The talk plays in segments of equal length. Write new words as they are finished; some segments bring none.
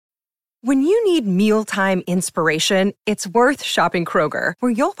When you need mealtime inspiration, it's worth shopping Kroger,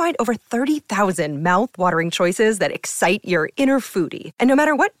 where you'll find over 30,000 mouth-watering choices that excite your inner foodie. And no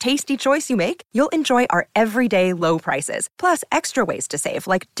matter what tasty choice you make, you'll enjoy our everyday low prices, plus extra ways to save,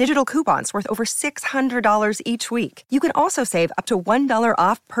 like digital coupons worth over $600 each week. You can also save up to $1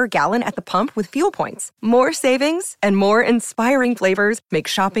 off per gallon at the pump with fuel points. More savings and more inspiring flavors make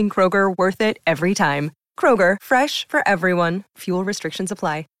shopping Kroger worth it every time. Kroger, fresh for everyone. Fuel restrictions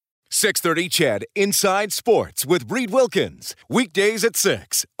apply. 630 CHED Inside Sports with Reed Wilkins. Weekdays at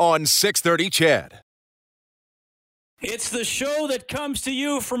 6 on 630 CHED. It's the show that comes to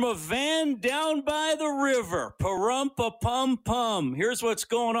you from a van down by the river. Parumpa-pum-pum. Here's what's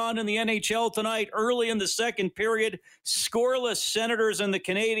going on in the NHL tonight. Early in the second period, scoreless Senators and the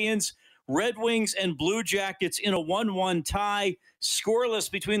Canadiens. Red Wings and Blue Jackets in a 1-1 tie.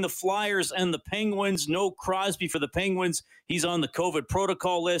 Scoreless between the Flyers and the Penguins. No Crosby for the Penguins. He's on the COVID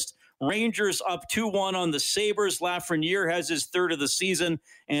protocol list. Rangers up 2-1 on the Sabres. Lafreniere has his third of the season.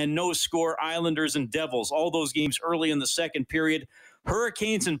 And no score, Islanders and Devils. All those games early in the second period.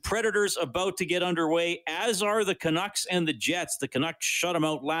 Hurricanes and Predators about to get underway, as are the Canucks and the Jets. The Canucks shut them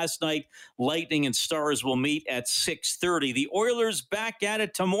out last night. Lightning and Stars will meet at 6:30. The Oilers back at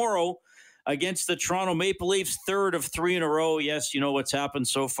it tomorrow against the Toronto Maple Leafs, third of three in a row. Yes, you know what's happened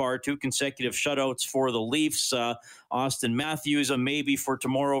so far. Two consecutive shutouts for the Leafs. Austin Matthews, a maybe for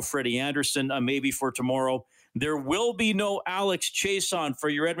tomorrow. Freddie Anderson, a maybe for tomorrow. There will be no Alex Chiasson for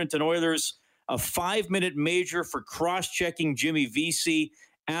your Edmonton Oilers. A 5-minute major for cross-checking Jimmy Vesey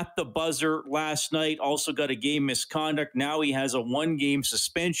at the buzzer last night. Also got a game misconduct. Now he has a 1-game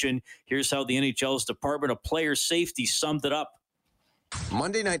suspension. Here's how the NHL's Department of Player Safety summed it up.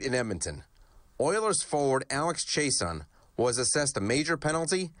 Monday night in Edmonton, Oilers forward Alex Chiasson was assessed a major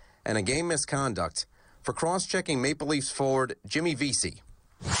penalty and a game misconduct for cross-checking Maple Leafs forward Jimmy Vesey.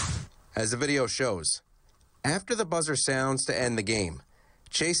 As the video shows, after the buzzer sounds to end the game,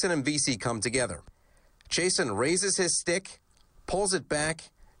 Chiasson and Vesey come together. Chiasson raises his stick, pulls it back,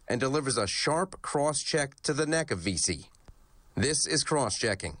 and delivers a sharp cross-check to the neck of Vesey. This is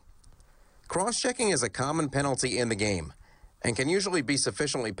cross-checking. Cross-checking is a common penalty in the game and can usually be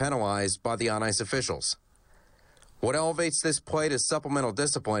sufficiently penalized by the on-ice officials. What elevates this play to supplemental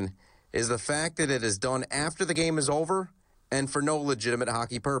discipline is the fact that it is done after the game is over and for no legitimate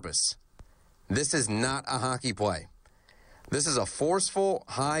hockey purpose. This is not a hockey play. This is a forceful,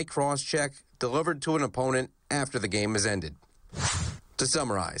 high cross-check delivered to an opponent after the game is ended. To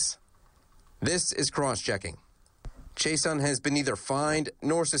summarize, this is cross-checking. Chiasson has been neither fined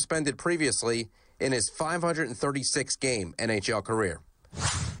nor suspended previously in his 536-game NHL career.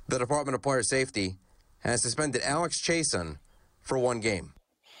 The Department of Player Safety has suspended Alex Chiasson for 1 game.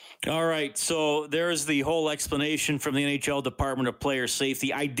 All right, so there's the whole explanation from the NHL Department of Player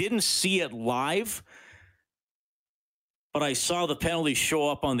Safety. I didn't see it live, but I saw the penalty show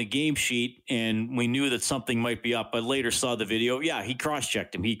up on the game sheet, and we knew that something might be up. I later saw the video. Yeah, he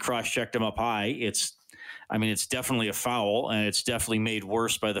cross-checked him. He cross-checked him up high. It's definitely a foul, and it's definitely made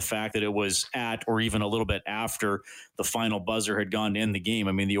worse by the fact that it was at or even a little bit after the final buzzer had gone to end the game.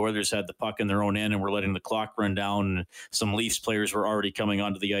 I mean, the Oilers had the puck in their own end and were letting the clock run down, and some Leafs players were already coming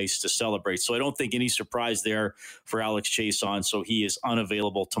onto the ice to celebrate. So I don't think any surprise there for Alex Chiasson, so he is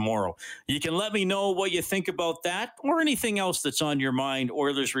unavailable tomorrow. You can let me know what you think about that or anything else that's on your mind,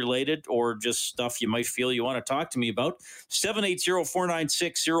 Oilers-related, or just stuff you might feel you want to talk to me about.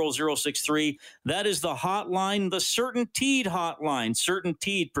 780-496-0063. That is the hotline, the CertainTeed hotline.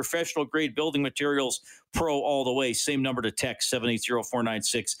 CertainTeed, professional-grade building materials, pro all the way. Same number to text,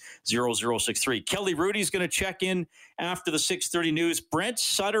 780-496-0063. Kelly Rudy's going to check in after the 6:30 news. Brent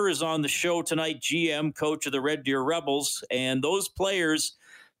Sutter is on the show tonight, GM, coach of the Red Deer Rebels. And those players,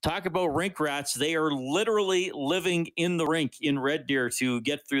 talk about rink rats, they are literally living in the rink in Red Deer to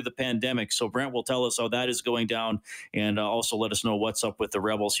get through the pandemic. So Brent will tell us how that is going down and also let us know what's up with the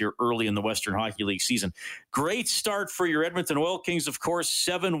Rebels here early in the Western Hockey League season. Great start for your Edmonton Oil Kings, of course,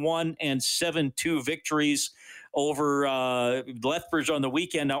 7-1 and 7-2 victories over Lethbridge on the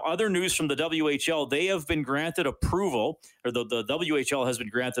weekend. Now, other news from the WHL, they have been granted approval, or the WHL has been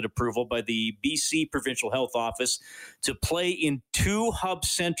granted approval by the BC Provincial Health Office to play in 2 hub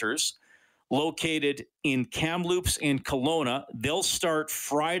centers located in Kamloops and Kelowna. They'll start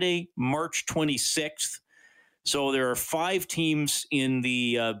Friday, March 26th. So there are 5 teams in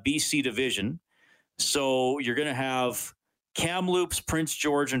the BC division. So you're going to have Kamloops, Prince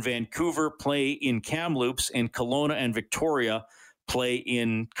George, and Vancouver play in Kamloops, and Kelowna and Victoria play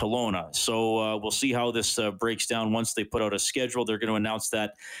in Kelowna. So we'll see how this breaks down once they put out a schedule. They're going to announce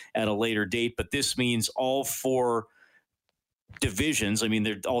that at a later date. But this means all 4 divisions. I mean,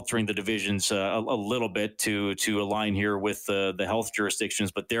 they're altering the divisions a little bit to align here with the health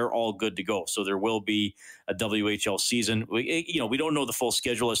jurisdictions, but they're all good to go. So there will be a WHL season. We don't know the full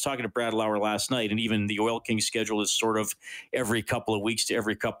schedule. I was talking to Brad Lauer last night, and even the Oil Kings schedule is sort of every couple of weeks to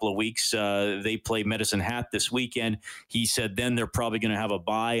every couple of weeks. They play Medicine Hat this weekend. He said then they're probably going to have a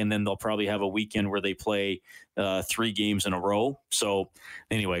bye, and then they'll probably have a weekend where they play 3 games in a row. So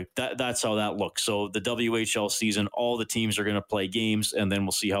anyway, that's how that looks. So the WHL season, all the teams are going to play games, and then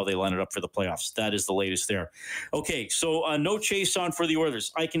we'll see how they line it up for the playoffs. That is the latest there. Okay, so no Chiasson for the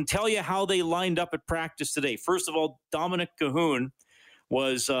Oilers. I can tell you how they lined up at practice today. First of all, Dominic Cahoon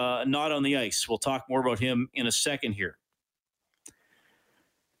was not on the ice. We'll talk more about him in a second here.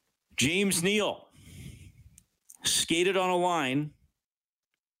 James Neal skated on a line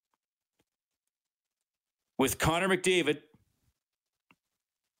with Connor McDavid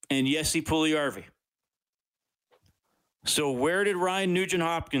and Jesse Puljujarvi. So where did Ryan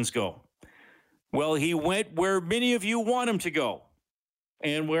Nugent-Hopkins go? Well, he went where many of you want him to go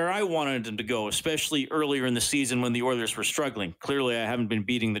and where I wanted him to go, especially earlier in the season when the Oilers were struggling. Clearly, I haven't been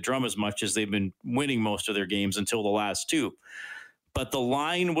beating the drum as much as they've been winning most of their games until the last 2. But the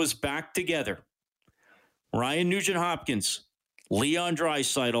line was back together. Ryan Nugent-Hopkins, Leon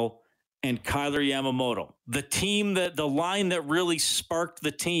Draisaitl, and Kyler Yamamoto. The line that really sparked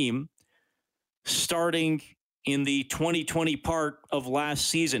the team starting in the 2020 part of last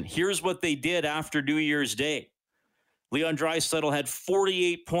season. Here's what they did after New Year's Day. Leon Draisaitl had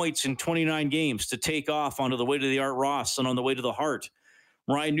 48 points in 29 games to take off onto the way to the Art Ross and on the way to the Hart.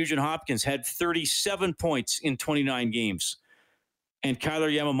 Ryan Nugent-Hopkins had 37 points in 29 games. And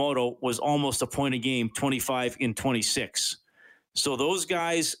Kyler Yamamoto was almost a point a game, 25 in 26. So those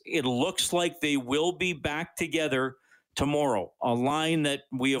guys, it looks like they will be back together tomorrow. A line that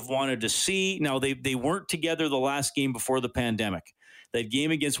we have wanted to see. Now, they weren't together the last game before the pandemic. That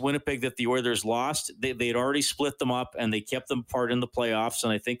game against Winnipeg that the Oilers lost, they'd already split them up, and they kept them apart in the playoffs.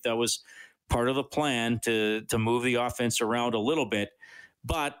 And I think that was part of the plan to move the offense around a little bit.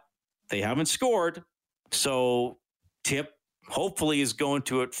 But they haven't scored. So Tip hopefully is going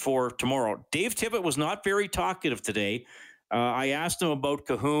to it for tomorrow. Dave Tippett was not very talkative today. I asked him about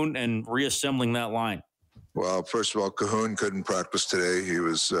Cahoon and reassembling that line. Well, first of all, Cahoon couldn't practice today. He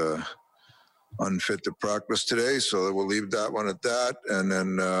was unfit to practice today, so we'll leave that one at that. And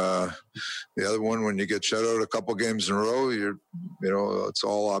then the other one, when you get shut out a couple games in a row, it's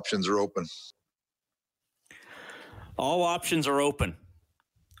all options are open. All options are open.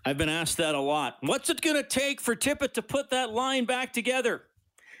 I've been asked that a lot. What's it going to take for Tippett to put that line back together?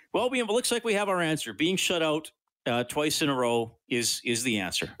 Well, it looks like we have our answer. Being shut out twice in a row is the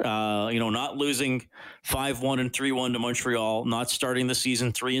answer. Not losing 5-1 and 3-1 to Montreal, not starting the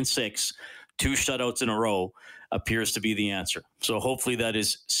season 3-6, 2 shutouts in a row appears to be the answer. So hopefully that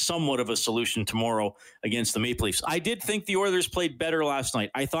is somewhat of a solution tomorrow against the Maple Leafs. I did think the Oilers played better last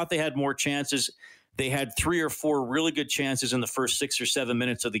night. I thought they had more chances. They had 3 or 4 really good chances in the first 6 or 7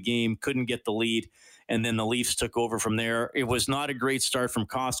 minutes of the game, couldn't get the lead, and then the Leafs took over from there. It was not a great start from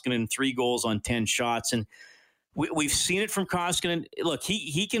Koskinen, 3 goals on 10 shots, and we've seen it from Koskinen. Look,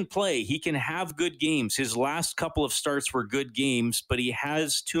 he can play. He can have good games. His last couple of starts were good games, but he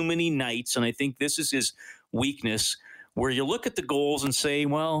has too many nights, and I think this is his weakness, where you look at the goals and say,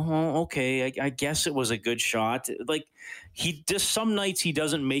 well, okay, I guess it was a good shot. Like, he just, some nights he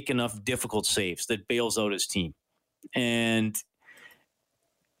doesn't make enough difficult saves that bails out his team. And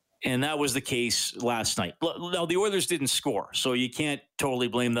that was the case last night. Now, the Oilers didn't score, so you can't totally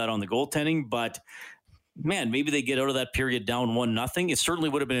blame that on the goaltending, but man, maybe they get out of that period down 1-0. It certainly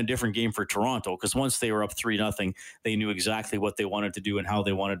would have been a different game for Toronto, because once they were up 3-0, they knew exactly what they wanted to do and how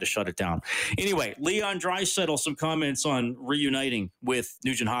they wanted to shut it down. Anyway, Leon Draisaitl, some comments on reuniting with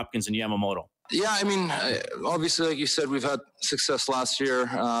Nugent-Hopkins and Yamamoto. Yeah, I mean, obviously, like you said, we've had success last year.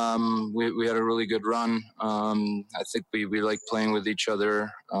 We had a really good run. I think we like playing with each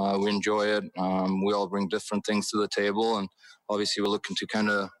other. We enjoy it. We all bring different things to the table, and obviously we're looking to kind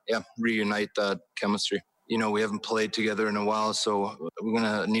of, reunite that chemistry. We haven't played together in a while, so we're going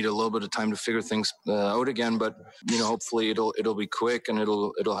to need a little bit of time to figure things out again, but, hopefully it'll be quick and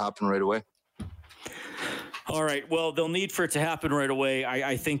it'll happen right away. All right. Well, they'll need for it to happen right away.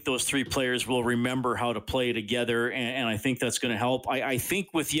 I think those 3 players will remember how to play together, and I think that's going to help. I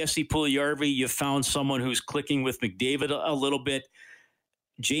think with Jesse Puljujarvi, you found someone who's clicking with McDavid a little bit.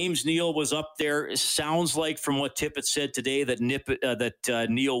 James Neal was up there. It sounds like, from what Tippett said today, that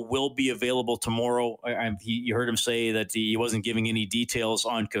Neal will be available tomorrow. You heard him say that he wasn't giving any details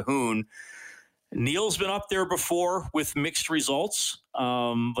on Cahoon. Neal's been up there before with mixed results,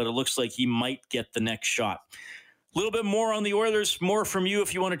 but it looks like he might get the next shot. A little bit more on the Oilers, more from you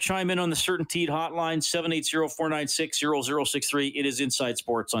if you want to chime in on the CertainTeed hotline, 780-496-0063. It is Inside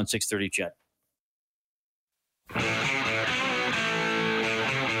Sports on 630 CHED.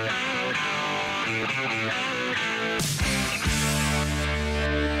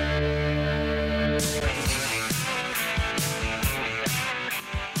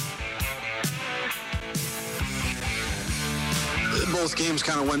 Both games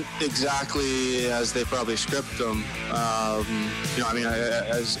kind of went exactly as they probably script them. As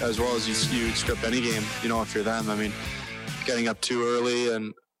well as you script any game, if you're them. I mean, getting up too early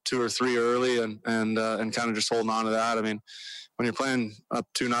and 2 or 3 early and kind of just holding on to that. I mean, when you're playing up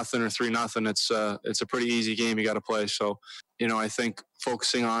 2-0 or 3-0, it's a pretty easy game you got to play. So, I think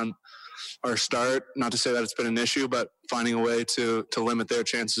focusing on our start, not to say that it's been an issue, but finding a way to limit their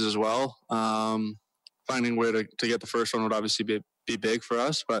chances as well. Finding a way to get the first one would obviously be big for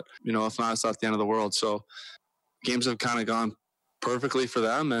us, but if not, it's not the end of the world. So games have kind of gone perfectly for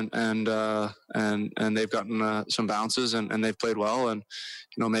them, and they've gotten some bounces, and they've played well. And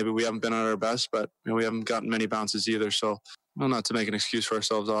maybe we haven't been at our best, but we haven't gotten many bounces either. So, well, not to make an excuse for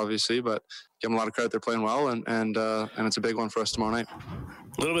ourselves, obviously, but give them a lot of credit. They're playing well, and it's a big one for us tomorrow night.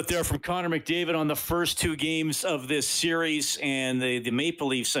 A little bit there from Connor McDavid on the first 2 games of this series, and the Maple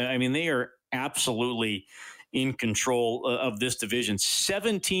Leafs. I mean, they are absolutely in control of this division.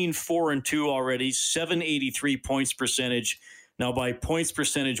 17-4-2 already, 783 points percentage. Now, by points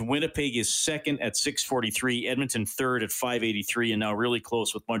percentage, Winnipeg is second at 643, Edmonton third at 583, and now really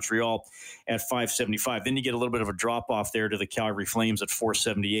close with Montreal at 575. Then you get a little bit of a drop-off there to the Calgary Flames at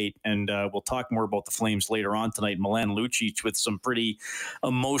 478, and we'll talk more about the Flames later on tonight. Milan Lucic with some pretty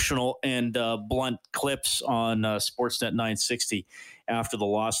emotional and blunt clips on Sportsnet 960 after the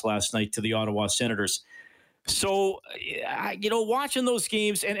loss last night to the Ottawa Senators. So, watching those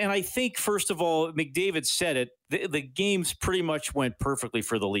games, and I think, first of all, McDavid said it, the games pretty much went perfectly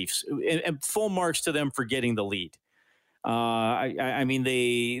for the Leafs, and full marks to them for getting the lead. I mean,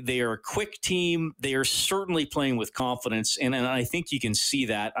 they are a quick team. They are certainly playing with confidence, and I think you can see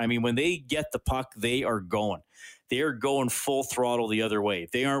that. I mean, when they get the puck, they are going. They are going full throttle the other way.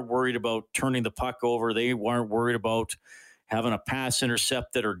 They aren't worried about turning the puck over. They aren't worried about having a pass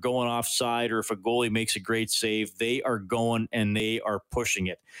intercepted or going offside, or if a goalie makes a great save. They are going and they are pushing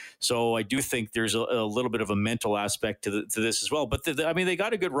it. So I do think there's a little bit of a mental aspect to this as well. But they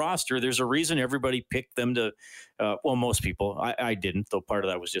got a good roster. There's a reason everybody picked them to. Most people. I didn't, though. Part of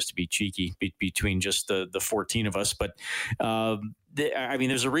that was just to be cheeky between just the 14 of us. But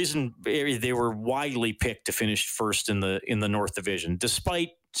there's a reason they were widely picked to finish first in the North Division,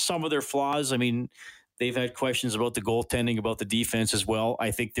 despite some of their flaws. I mean, they've had questions about the goaltending, about the defense as well. I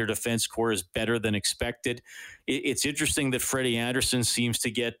think their defense core is better than expected. It's interesting that Freddie Anderson seems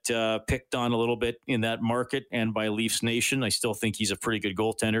to get picked on a little bit in that market and by Leafs Nation. I still think he's a pretty good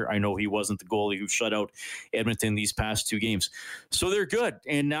goaltender. I know he wasn't the goalie who shut out Edmonton these past 2 games. So they're good.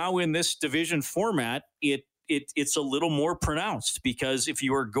 And now in this division format, it's a little more pronounced, because if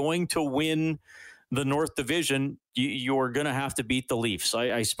you are going to win the North Division, you're going to have to beat the Leafs,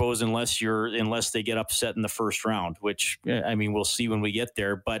 I suppose, unless they get upset in the first round, which, I mean, we'll see when we get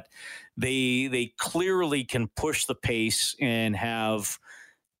there. But they clearly can push the pace and have.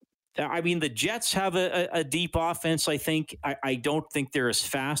 I mean, the Jets have a deep offense, I think. I don't think they're as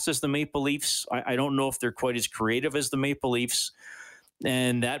fast as the Maple Leafs. I don't know if they're quite as creative as the Maple Leafs.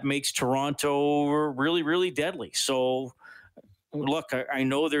 And that makes Toronto really, really deadly. So, look, I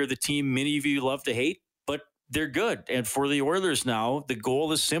know they're the team many of you love to hate, but they're good. And for the Oilers now, the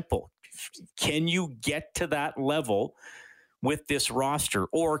goal is simple. Can you get to that level with this roster,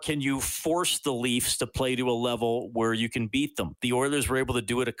 or can you force the Leafs to play to a level where you can beat them? The Oilers were able to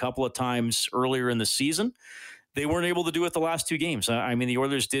do it a couple of times earlier in the season. They weren't able to do it the last 2 games. I mean, the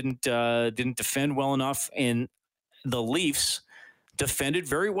Oilers didn't defend well enough, and the Leafs defended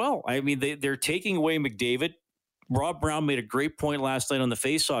very well. I mean, they're taking away McDavid. Rob Brown made a great point last night on the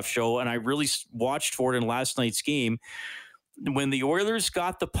Face-Off show, and I really watched for it in last night's game. When the Oilers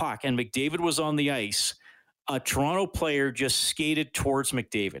got the puck and McDavid was on the ice, a Toronto player just skated towards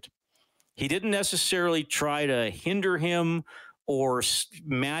McDavid. He didn't necessarily try to hinder him or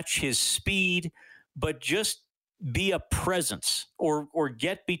match his speed, but just be a presence or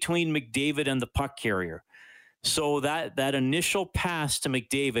get between McDavid and the puck carrier. So that initial pass to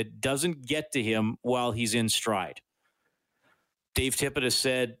McDavid doesn't get to him while he's in stride. Dave Tippett has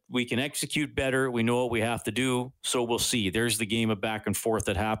said, we can execute better. We know what we have to do. So we'll see. There's the game of back and forth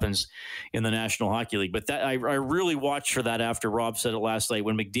that happens in the National Hockey League. But that I really watched for that after Rob said it last night.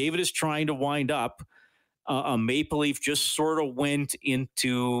 When McDavid is trying to wind up, a Maple Leaf just sort of went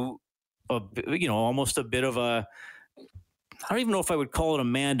into almost a bit of a, I don't even know if I would call it a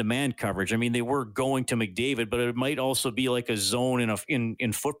man-to-man coverage. I mean, they were going to McDavid, but it might also be like a zone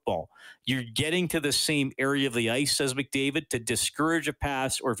in football. You're getting to the same area of the ice as McDavid to discourage a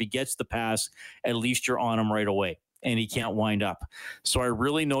pass, or if he gets the pass, at least you're on him right away, and he can't wind up. So I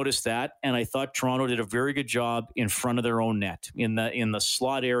really noticed that, and I thought Toronto did a very good job in front of their own net, in the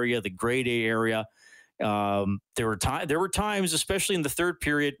slot area, the grade A area. There were times, especially in the third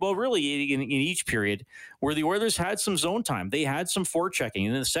period, well, really in each period, where the Oilers had some zone time. They had some forechecking.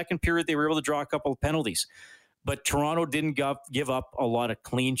 And in the second period, they were able to draw a couple of penalties. But Toronto didn't give up a lot of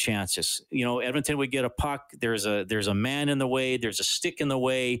clean chances. Edmonton would get a puck. There's a man in the way. There's a stick in the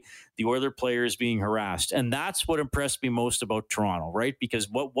way. The Oilers player is being harassed. And that's what impressed me most about Toronto, right? Because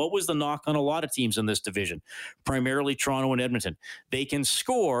what was the knock on a lot of teams in this division? Primarily Toronto and Edmonton. They can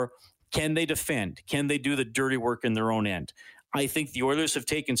score. Can they defend? Can they do the dirty work in their own end? I think the Oilers have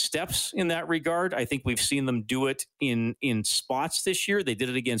taken steps in that regard. I think we've seen them do it in spots this year. They did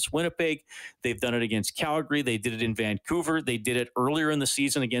it against Winnipeg. They've done it against Calgary. They did it in Vancouver. They did it earlier in the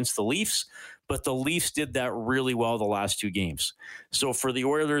season against the Leafs. But the Leafs did that really well the last two games. So for the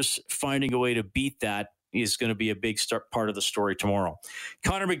Oilers, finding a way to beat that is going to be a big part of the story tomorrow.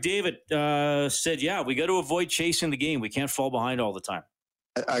 Connor McDavid said, we got to avoid chasing the game. We can't fall behind all the time.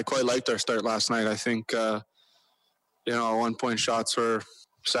 I quite liked our start last night. I think, our 1-point shots were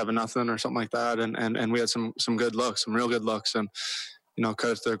 7-0 or something like that. And we had some good looks, some real good looks. And,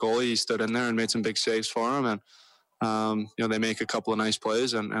 Kurt, their goalie, he stood in there and made some big saves for him. And, they make a couple of nice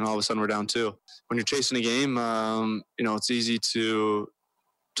plays and all of a sudden we're down 2. When you're chasing a game, it's easy to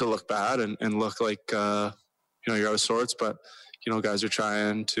look bad and look like, you're out of sorts. But, guys are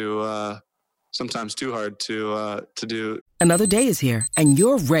trying to, sometimes too hard to do. Another day is here, and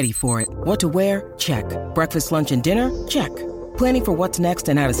you're ready for it. What to wear? Check. Breakfast, lunch, and dinner? Check. Planning for what's next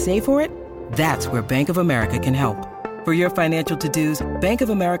and how to save for it? That's where Bank of America can help. For your financial to-dos, Bank of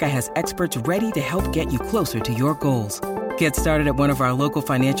America has experts ready to help get you closer to your goals. Get started at one of our local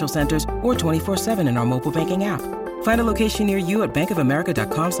financial centers or 24/7 in our mobile banking app. Find a location near you at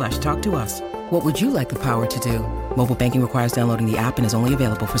bankofamerica.com/talktous. What would you like the power to do? Mobile banking requires downloading the app and is only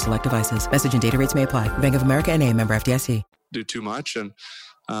available for select devices. Message and data rates may apply. Bank of America NA, member FDIC. Do too much and,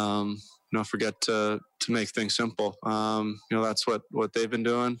 forget to make things simple. That's what they've been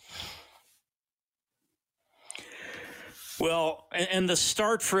doing. Well, and the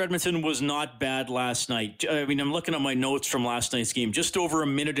start for Edmonton was not bad last night. I mean, I'm looking at my notes from last night's game. Just over a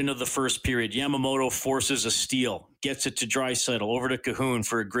minute into the first period, Yamamoto forces a steal, gets it to Draisaitl, over to Cahoon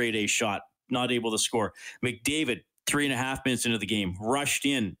for a grade A shot, not able to score. McDavid, 3.5 minutes into the game, rushed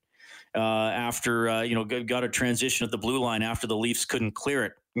in after, got a transition at the blue line after the Leafs couldn't clear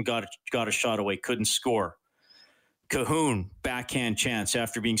it and got a shot away, couldn't score. Cahoon, backhand chance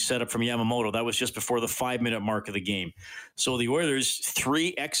after being set up from Yamamoto. That was just before the 5-minute mark of the game. So the Oilers,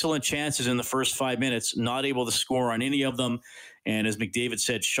 3 excellent chances in the first 5 minutes, not able to score on any of them. And as McDavid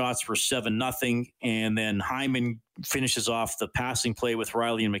said, shots were 7-0. And then Hyman finishes off the passing play with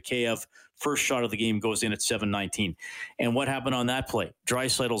Riley and Mikheyev. First shot of the game goes in at 7-19. And what happened on that play?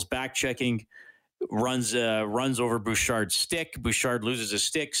 Draisaitl's back checking, runs over Bouchard's stick. Bouchard loses his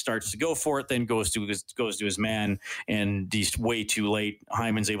stick, starts to go for it, then goes to his man, and he's way too late.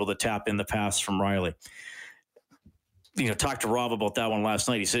 Hyman's able to tap in the pass from Riley. Talked to Rob about that one last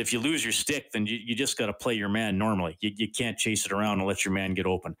night. He said, if you lose your stick, then you just got to play your man normally. You can't chase it around and let your man get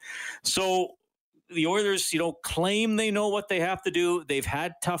open. So the Oilers, claim they know what they have to do. They've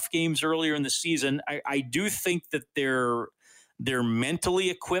had tough games earlier in the season. I do think that they're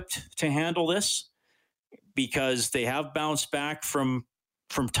mentally equipped to handle this, because they have bounced back from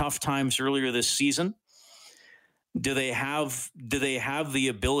tough times earlier this season. Do they have the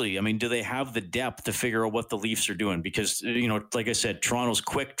ability? I mean, do they have the depth to figure out what the Leafs are doing? Because, like I said, Toronto's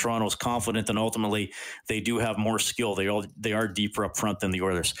quick, Toronto's confident, and ultimately they do have more skill. They are deeper up front than the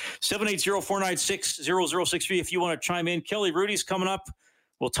Oilers. 780-496-0063 if you want to chime in. Kelly Rudy's coming up.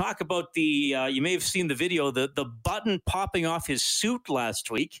 We'll talk about the, you may have seen the video, the button popping off his suit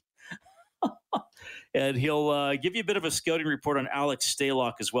last week. And he'll give you a bit of a scouting report on Alex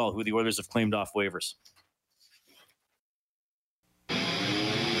Stalock as well, who the Oilers have claimed off waivers.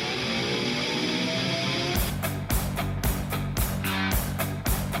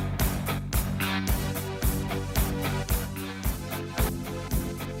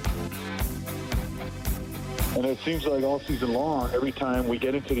 And it seems like all season long, every time we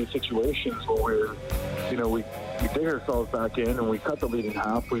get into these situations where we dig ourselves back in and we cut the lead in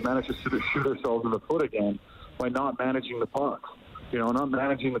half, we manage to shoot ourselves in the foot again by not managing the puck. Not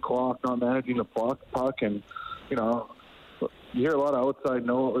managing the clock, not managing the puck. And, you hear a lot of outside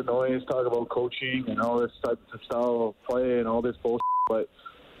noise talk about coaching and all this type of style of play and all this bullshit, but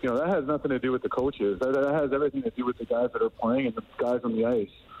that has nothing to do with the coaches. That has everything to do with the guys that are playing and the guys on the ice.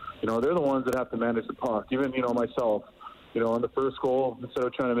 They're the ones that have to manage the puck. Even myself, on the first goal, instead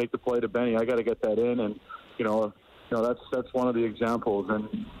of trying to make the play to Benny, I got to get that in, and that's one of the examples. And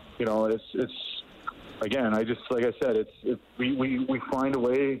it's again, like I said, we find a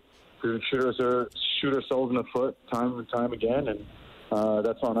way to shoot ourselves in the foot time and time again, and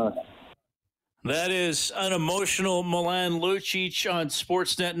that's on us. That is an emotional Milan Lucic on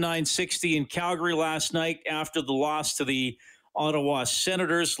Sportsnet 960 in Calgary last night after the loss to the Ottawa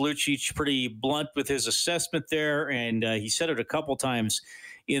Senators. Lucic pretty blunt with his assessment there, and he said it a couple times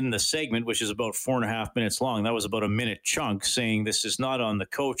in the segment, which is about 4.5 minutes long. That was about a minute chunk, saying this is not on the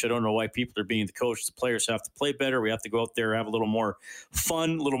coach. I don't know why people are being the coach. The players have to play better. We have to go out there, have a little more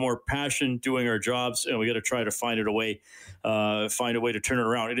fun, a little more passion doing our jobs, and we got to try to find a way to turn it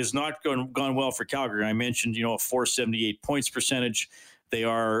around. It has not gone well for Calgary. I mentioned, a 478 points percentage. They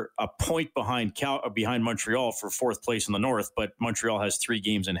are a point behind Montreal for fourth place in the North, but Montreal has 3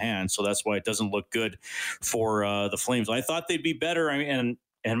 games in hand, so that's why it doesn't look good for the Flames. I thought they'd be better, and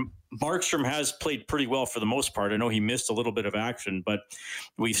Markstrom has played pretty well for the most part. I know he missed a little bit of action, but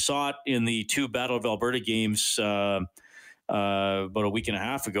we saw it in the 2 Battle of Alberta games about a week and a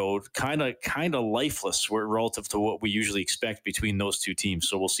half ago, kind of lifeless relative to what we usually expect between those two teams.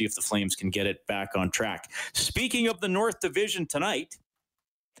 So we'll see if the Flames can get it back on track. Speaking of the North Division tonight,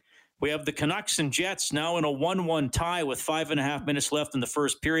 we have the Canucks and Jets now in a 1-1 tie with 5.5 minutes left in the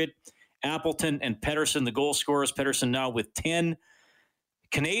first period. Appleton and Pettersson, the goal scorers. Pettersson now with 10.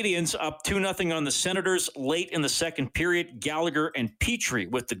 Canadians up 2-0 on the Senators late in the second period. Gallagher and Petrie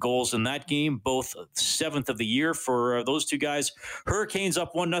with the goals in that game, both 7th of the year for those two guys. Hurricanes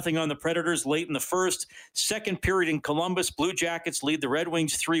up 1-0 on the Predators late in the first. Second period in Columbus, Blue Jackets lead the Red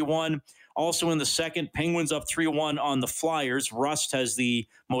Wings 3-1. Also in the second, Penguins up 3-1 on the Flyers. Rust has the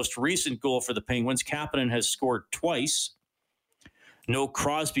most recent goal for the Penguins. Kapanen has scored twice. No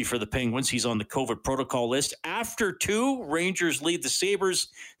Crosby for the Penguins. He's on the COVID protocol list. After 2, Rangers lead the Sabres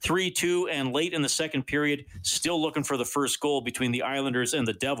 3-2, and late in the second period, still looking for the first goal between the Islanders and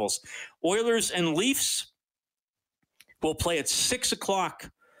the Devils. Oilers and Leafs will play at 6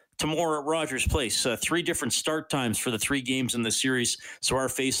 o'clock tomorrow at Rogers Place. 3 different start times for the 3 games in the series. So our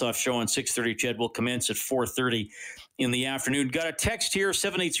face-off show on 6:30 CHED will commence at 4:30 in the afternoon. Got a text here,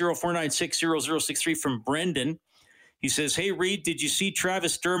 780-496-0063 from Brendan. He says, hey, Reed, did you see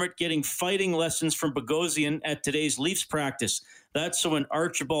Travis Dermott getting fighting lessons from Bogosian at today's Leafs practice? That's so when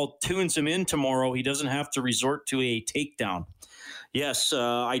Archibald tunes him in tomorrow, he doesn't have to resort to a takedown. Yes,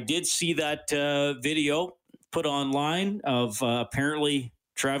 I did see that video put online of apparently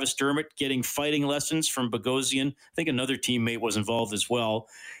Travis Dermott getting fighting lessons from Bogosian. I think another teammate was involved as well.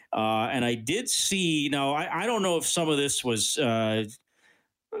 And I did see, now I don't know if some of this was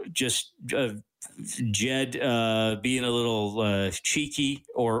just Jed being a little cheeky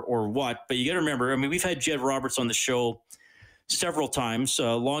or what, but you got to remember, we've had Jed Roberts on the show several times,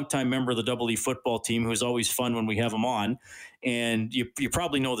 a longtime member of the Double E football team who's always fun when we have him on. And you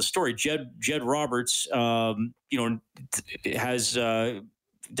probably know the story. Jed Roberts,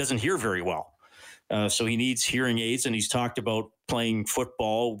 doesn't hear very well. So he needs hearing aids, and he's talked about playing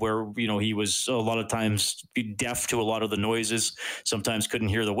football where, he was a lot of times deaf to a lot of the noises, sometimes couldn't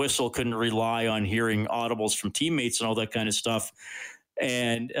hear the whistle, couldn't rely on hearing audibles from teammates and all that kind of stuff.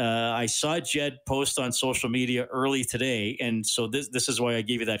 And I saw Jed post on social media early today. And so this is why I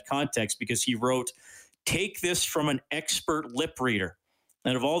gave you that context, because he wrote, take this from an expert lip reader.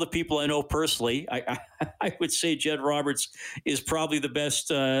 And of all the people I know personally, I would say Jed Roberts is probably the best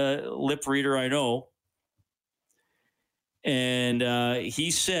lip reader I know. And he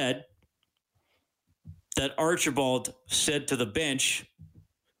said that Archibald said to the bench,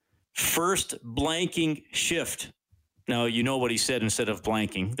 first blanking shift. Now, you know what he said instead of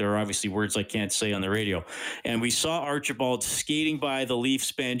blanking. There are obviously words I can't say on the radio. And we saw Archibald skating by the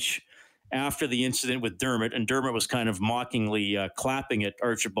Leafs bench after the incident with Dermott, and Dermott was kind of mockingly clapping at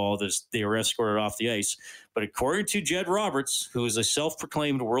Archibald as they were escorted off the ice. But according to Jed Roberts, who is a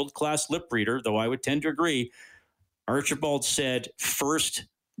self-proclaimed world-class lip reader, though I would tend to agree, Archibald said first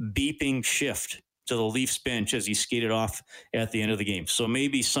beeping shift to the Leafs bench as he skated off at the end of the game. So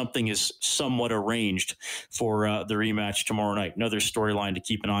maybe something is somewhat arranged for the rematch tomorrow night. Another storyline to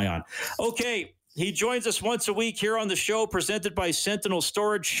keep an eye on. Okay. He joins us once a week here on the show, presented by Sentinel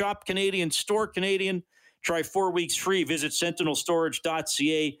Storage. Shop Canadian, store Canadian. Try 4 weeks free. Visit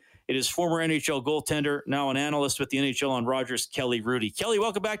sentinelstorage.ca. It is former NHL goaltender, now an analyst with the NHL on Rogers, Kelly Rudy. Kelly,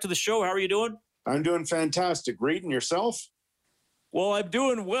 welcome back to the show. How are you doing? I'm doing fantastic. Reed, and yourself? Well, I'm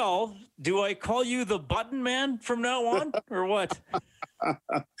doing well. Do I call you the button man from now on or what?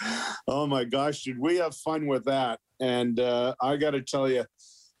 Oh my gosh, did we have fun with that? And I got to tell you,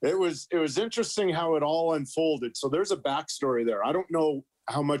 it was interesting how it all unfolded. So there's a backstory there. I don't know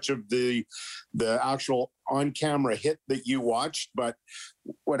how much of the actual on-camera hit that you watched, but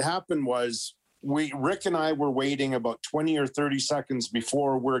what happened was Rick and I were waiting about 20 or 30 seconds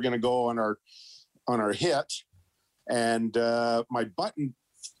before we're going to go on our hit, and my button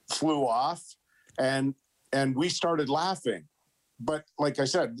flew off, and we started laughing. But like I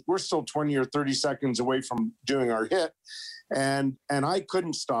said, we're still 20 or 30 seconds away from doing our hit. And I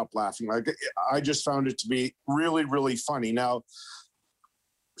couldn't stop laughing. Like, I just found it to be really, really funny. Now,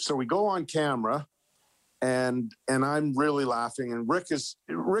 so we go on camera and I'm really laughing, and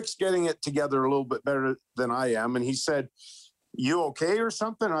Rick's getting it together a little bit better than I am. And he said, "You okay or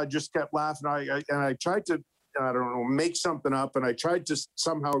something?" I just kept laughing. I tried to, I don't know, make something up, and I tried to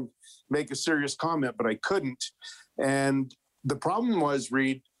somehow make a serious comment, but I couldn't. And the problem was,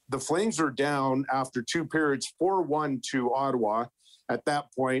 Reed, the Flames were down after 2 periods, 4-1 to Ottawa at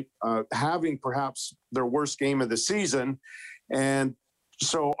that point, having perhaps their worst game of the season. And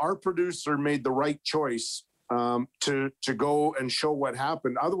so our producer made the right choice to go and show what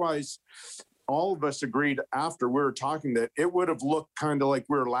happened. Otherwise, all of us agreed after we were talking that it would have looked kind of like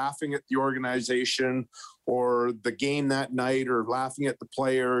we were laughing at the organization or the game that night, or laughing at the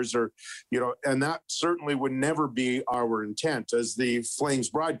players, or, and that certainly would never be our intent. As the Flames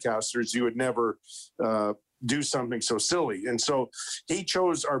broadcasters, you would never do something so silly. And so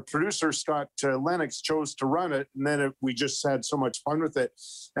our producer, Scott Lennox, chose to run it. And then we just had so much fun with it.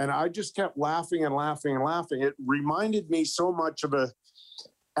 And I just kept laughing and laughing and laughing. It reminded me so much of a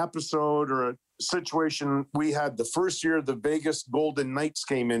episode or a situation we had the first year the Vegas Golden Knights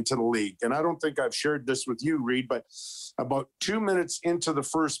came into the league. And I don't think I've shared this with you, Reed, but about 2 minutes into the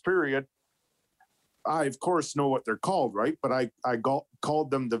first period, I, of course, know what they're called, right? But I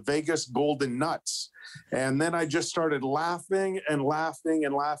called them the Vegas Golden Nuts. And then I just started laughing and laughing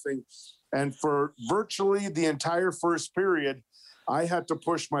and laughing. And for virtually the entire first period, I had to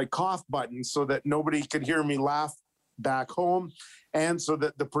push my cough button so that nobody could hear me laugh back home, and so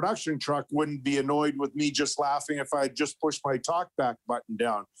that the production truck wouldn't be annoyed with me just laughing if I just pushed my talk back button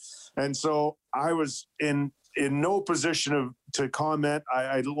down. And so I was in no position to comment.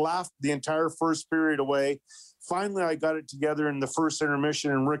 I laughed the entire first period away. Finally, I got it together in the first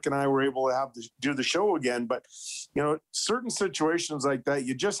intermission, and Rick and I were able to do the show again. But, certain situations like that,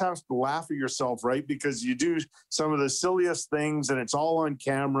 you just have to laugh at yourself, right? Because you do some of the silliest things, and it's all on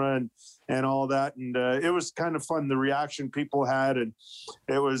camera and all that. And it was kind of fun, the reaction people had. And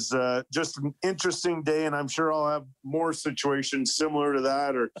it was just an interesting day. And I'm sure I'll have more situations similar to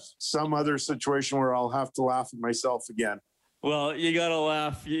that, or some other situation where I'll have to laugh at myself again. Well, you got to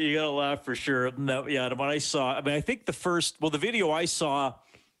laugh. You got to laugh for sure. No, yeah, what I saw, I think the video I saw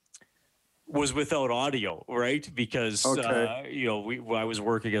was without audio, right? Because, okay. I was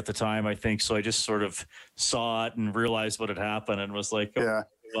working at the time, I think. So I just sort of saw it and realized what had happened and was like, yeah.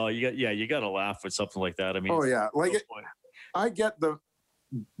 Well, you got to laugh with something like that. I mean, oh yeah. I get the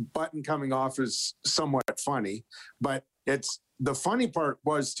button coming off is somewhat funny, but the funny part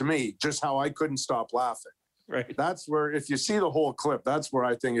was, to me, just how I couldn't stop laughing. Right. That's where, if you see the whole clip, that's where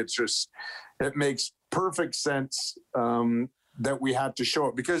I think it makes perfect sense that we had to show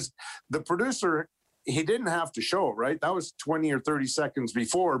it, because the producer, he didn't have to show it, right? That was 20 or 30 seconds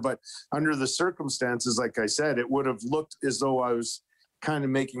before, but under the circumstances, like I said, it would have looked as though I was kind of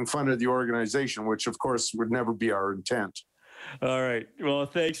making fun of the organization, which of course would never be our intent. All right. Well,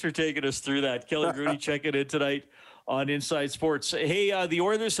 thanks for taking us through that. Kelly Hrudey checking in tonight on Inside Sports. Hey, the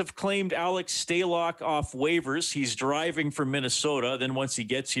Oilers have claimed Alex Stalock off waivers. He's driving from Minnesota. Then once he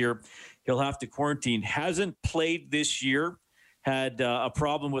gets here, he'll have to quarantine. Hasn't played this year. Had a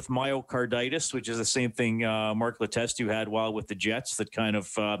problem with myocarditis, which is the same thing Mark Letestu had while with the Jets. That kind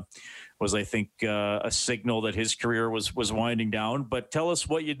of was, I think, a signal that his career was winding down. But tell us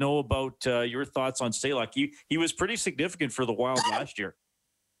what you know about your thoughts on Stalock. He was pretty significant for the Wild last year.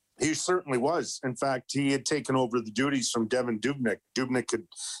 He certainly was. In fact, he had taken over the duties from Devin Dubnyk. Dubnyk had,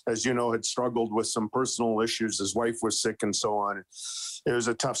 as you know, had struggled with some personal issues. His wife was sick and so on. It was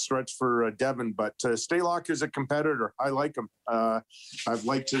a tough stretch for Devin, but Stalock is a competitor. I like him. I've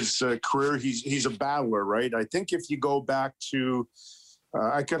liked his career. He's a battler, right? I think if you go back to,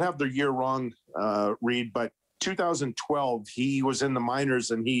 I could have the year wrong, Reed, but 2012, he was in the minors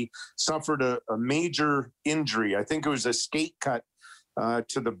and he suffered a major injury. I think it was a skate cut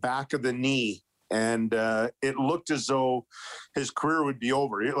to the back of the knee. and it looked as though his career would be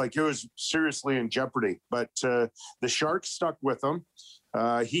over. It was seriously in jeopardy. But the Sharks stuck with him.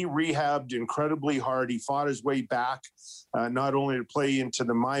 He rehabbed incredibly hard. He fought his way back, not only to play into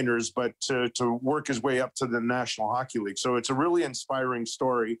the minors, but to work his way up to the National Hockey League. So it's a really inspiring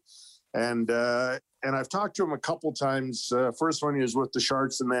story. And I've talked to him a couple times. First one he was with the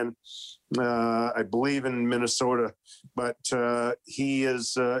Sharks, and then I believe in Minnesota. But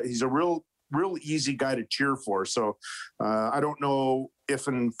he's a real easy guy to cheer for. So I don't know if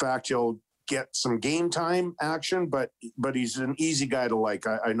in fact he'll get some game time action, but he's an easy guy to like.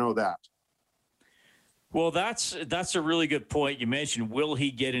 I know that. Well, that's a really good point. You mentioned, will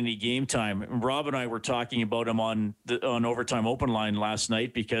he get any game time? And Rob and I were talking about him on Overtime Open Line last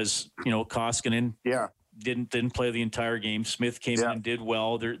night because, Koskinen didn't play the entire game. Smith came in and did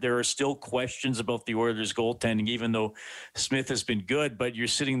well. There are still questions about the Oilers goaltending, even though Smith has been good, but you're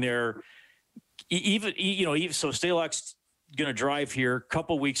sitting there even so Stalock's going to drive here, a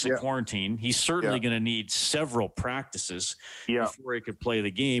couple weeks of quarantine. He's certainly going to need several practices before he could play the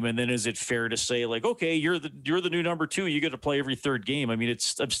game. And then is it fair to say, like, okay, you're the new number 2, you get to play every third game? I mean,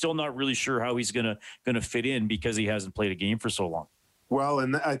 I'm still not really sure how he's going to fit in because he hasn't played a game for so long. Well,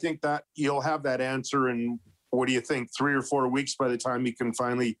 and I think that you'll have that answer in, what do you think, 3 or 4 weeks by the time he can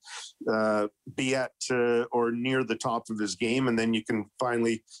finally be at or near the top of his game. And then you can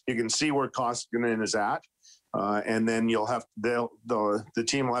see where Koskinen is at. And then the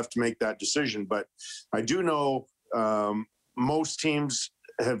team will have to make that decision. But I do know most teams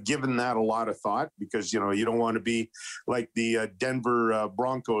have given that a lot of thought because, you don't want to be like the Denver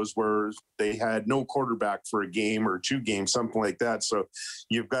Broncos where they had no quarterback for a game or 2 games, something like that. So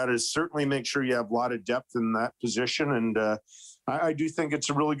you've got to certainly make sure you have a lot of depth in that position. And I do think it's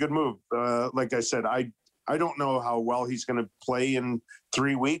a really good move. Like I said, I don't know how well he's going to play in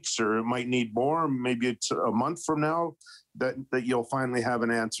 3 weeks, or it might need more. Maybe it's a month from now that you'll finally have an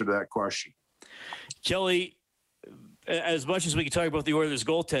answer to that question. Kelly, as much as we can talk about the Oilers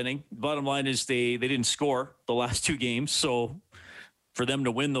goaltending, bottom line is they didn't score the last 2 games. So for them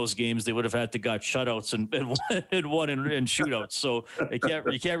to win those games, they would have had to got shutouts and won in shootouts. So you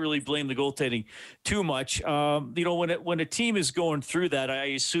can't really blame the goaltending too much. When a team is going through that, I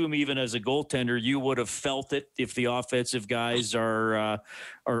assume even as a goaltender, you would have felt it if the offensive guys are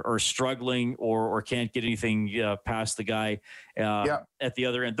struggling or can't get anything past the guy at the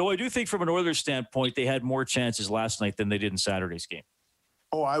other end. Though I do think from an Oilers standpoint, they had more chances last night than they did in Saturday's game.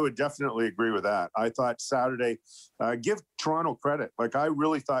 Oh, I would definitely agree with that. I thought Saturday, give Toronto credit. Like, I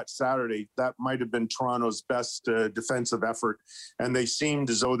really thought Saturday, that might have been Toronto's best defensive effort. And they seemed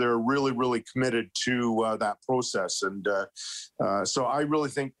as though they're really, really committed to that process. And so I really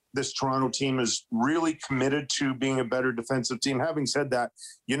think this Toronto team is really committed to being a better defensive team. Having said that,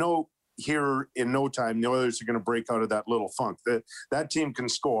 here in no time, the Oilers are going to break out of that little funk. That team can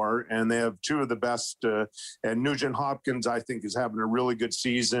score, and they have 2 of the best. And Nugent Hopkins, I think, is having a really good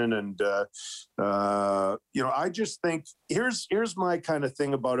season. And I just think here's my kind of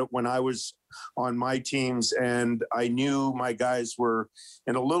thing about it. When I was on my teams, and I knew my guys were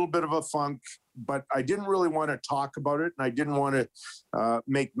in a little bit of a funk, but I didn't really want to talk about it, and I didn't want to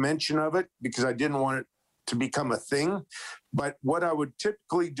make mention of it because I didn't want it to become a thing. But what I would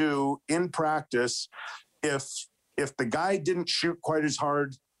typically do in practice, if the guy didn't shoot quite as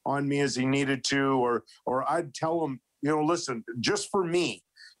hard on me as he needed to, or I'd tell him, listen, just for me,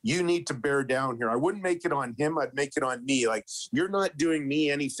 you need to bear down here. I wouldn't make it on him. I'd make it on me. Like, you're not doing me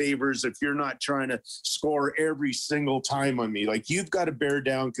any favors if you're not trying to score every single time on me. Like, you've got to bear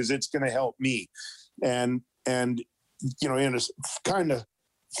down because it's going to help me. And in a kind of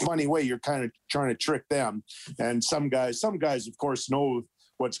funny way, you're kind of trying to trick them. And some guys of course know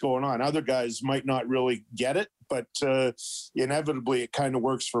what's going on. Other guys might not really get it, but inevitably it kind of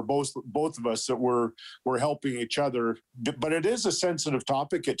works for both of us, that we're helping each other. But it is a sensitive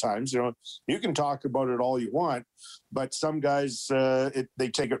topic at times. You can talk about it all you want, but some guys they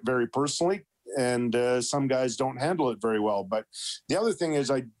take it very personally, and some guys don't handle it very well. But the other thing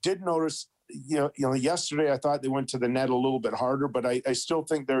is, I did notice, yesterday I thought they went to the net a little bit harder, but I still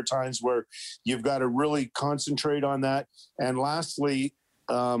think there are times where you've got to really concentrate on that. And lastly,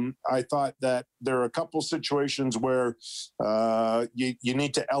 I thought that there are a couple situations where you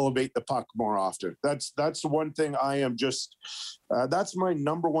need to elevate the puck more often. That's the one thing I am just that's my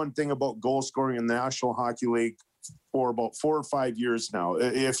number one thing about goal scoring in the National Hockey League for about 4 or 5 years now.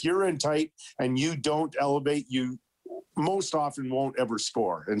 If you're in tight and you don't elevate, you most often won't ever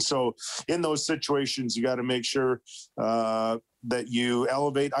score. And so in those situations, you got to make sure that you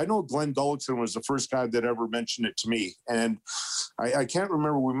elevate. I know Glenn Gullickson was the first guy that ever mentioned it to me. And I can't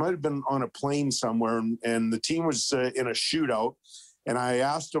remember, we might've been on a plane somewhere and the team was in a shootout. And I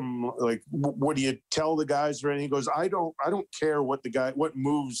asked him, like, what do you tell the guys or anything? He goes, I don't care what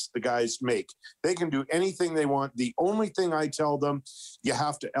moves the guys make. They can do anything they want. The only thing I tell them, you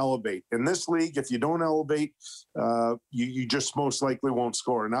have to elevate. In this league, if you don't elevate, you just most likely won't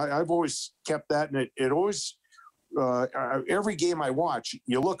score. And I've always kept that. And it always, every game I watch,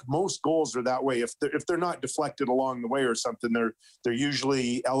 you look, most goals are that way. If they're not deflected along the way or something, they're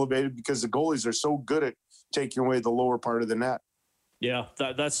usually elevated because the goalies are so good at taking away the lower part of the net. Yeah,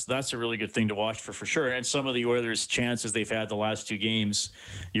 that's a really good thing to watch for sure. And some of the Oilers' chances they've had the last 2 games,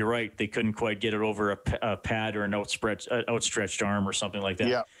 you're right, they couldn't quite get it over a pad or an outstretched arm or something like that.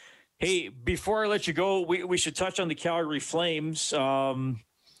 Yeah. Hey, before I let you go, we should touch on the Calgary Flames.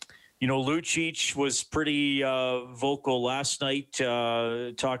 Lucic was pretty vocal last night,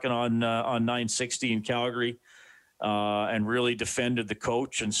 talking on 960 in Calgary. And really defended the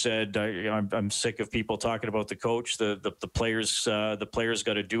coach and said, "I'm sick of people talking about the coach. The players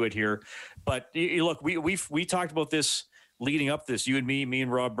got to do it here." But look, we talked about this leading up this. You and me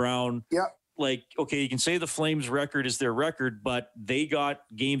and Rob Brown. Yeah. Like, okay, you can say the Flames' record is their record, but they got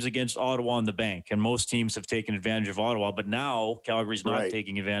games against Ottawa in the bank, and most teams have taken advantage of Ottawa. But now Calgary's not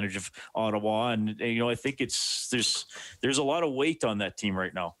taking advantage of Ottawa, and I think there's a lot of weight on that team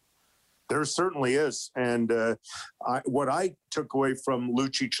right now. There certainly is. And what I took away from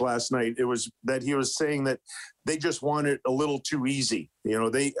Lucic last night, it was that he was saying that they just want it a little too easy.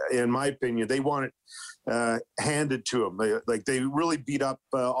 They, in my opinion, they want it handed to them. They really beat up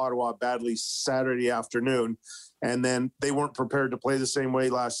Ottawa badly Saturday afternoon, and then they weren't prepared to play the same way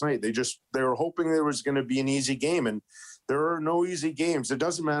last night. They were hoping there was going to be an easy game, and there are no easy games. It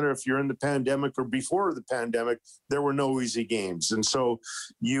doesn't matter if you're in the pandemic or before the pandemic, there were no easy games. And so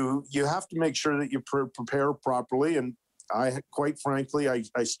you have to make sure that you prepare properly. And quite frankly, I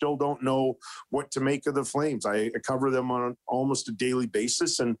still don't know what to make of the Flames. I cover them on almost a daily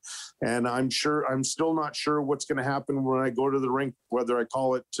basis. And I'm still not sure what's going to happen when I go to the rink, whether I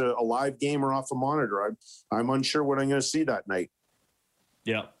call it a live game or off a monitor. I'm unsure what I'm going to see that night.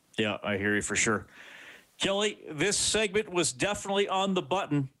 Yeah, I hear you for sure. Kelly, this segment was definitely on the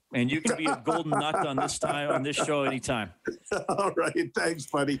button, and you can be a golden nut on this show anytime. All right. Thanks,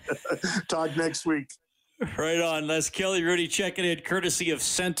 buddy. Talk next week. Right on. That's Kelly Hrudey checking in, courtesy of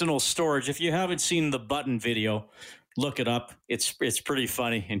Sentinel Storage. If you haven't seen the button video, look it up. It's pretty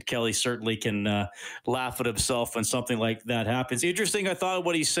funny, and Kelly certainly can laugh at himself when something like that happens. Interesting, I thought,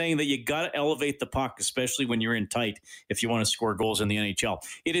 what he's saying, that you got to elevate the puck, especially when you're in tight, if you want to score goals in the NHL.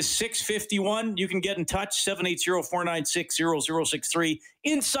 It is 6:51. You can get in touch, 780-496-0063.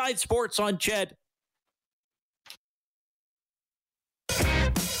 Inside Sports on Ched.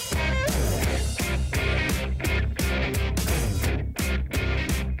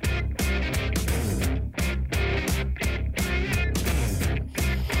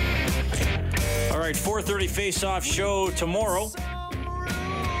 All right, 4:30 face-off show tomorrow.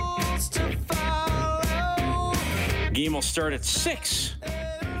 Game will start at 6.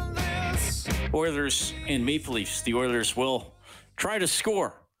 Oilers and Maple Leafs. The Oilers will try to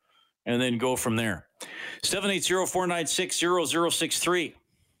score and then go from there. 780-496-0063.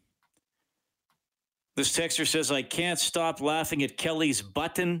 This texter says, I can't stop laughing at Kelly's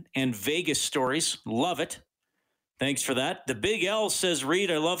button and Vegas stories. Love it. Thanks for that. The Big L says,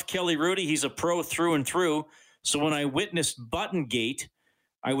 Reed, I love Kelly Hrudey. He's a pro through and through. So when I witnessed Buttongate,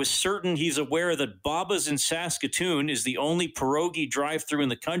 I was certain he's aware that Baba's in Saskatoon is the only pierogi drive-through in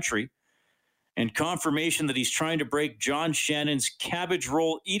the country, and confirmation that he's trying to break John Shannon's cabbage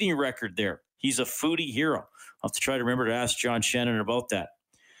roll eating record there. He's a foodie hero. I'll have to try to remember to ask John Shannon about that.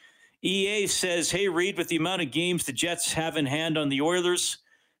 EA says, hey, Reed, with the amount of games the Jets have in hand on the Oilers,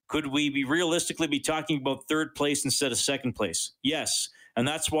 could we realistically be talking about third place instead of second place? Yes. And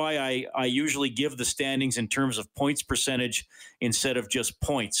that's why I usually give the standings in terms of points percentage instead of just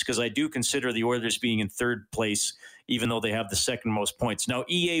points, because I do consider the Oilers being in third place, even though they have the second most points. Now,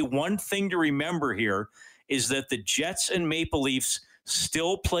 EA, one thing to remember here is that the Jets and Maple Leafs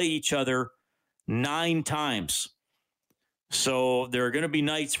still play each other 9 times. So there are going to be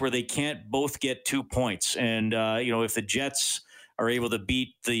nights where they can't both get 2 points. And, if the Jets are able to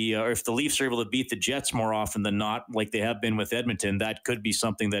beat or if the Leafs are able to beat the Jets more often than not, like they have been with Edmonton, that could be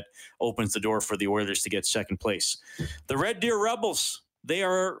something that opens the door for the Oilers to get second place. The Red Deer Rebels, they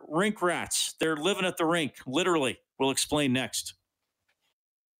are rink rats. They're living at the rink, literally. We'll explain next.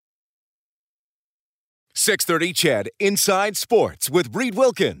 6:30 Ched Inside Sports with Reed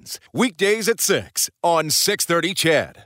Wilkins. Weekdays at 6 on 6:30 Ched.